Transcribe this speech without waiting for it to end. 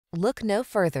Look no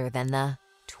further than the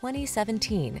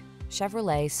 2017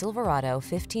 Chevrolet Silverado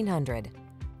 1500.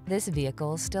 This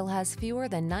vehicle still has fewer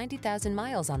than 90,000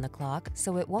 miles on the clock,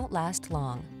 so it won't last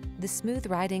long. The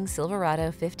smooth-riding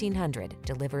Silverado 1500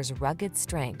 delivers rugged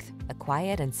strength, a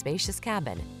quiet and spacious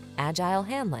cabin, agile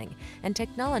handling, and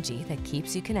technology that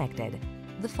keeps you connected.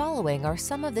 The following are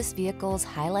some of this vehicle's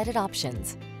highlighted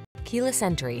options: keyless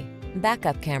entry,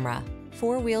 backup camera,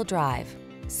 four-wheel drive,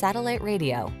 satellite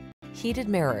radio, heated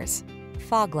mirrors,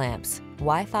 fog lamps,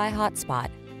 Wi-Fi hotspot,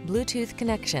 Bluetooth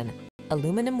connection,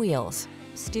 aluminum wheels,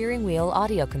 steering wheel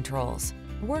audio controls.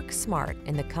 Work smart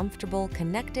in the comfortable,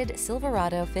 connected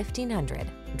Silverado 1500.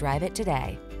 Drive it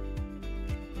today.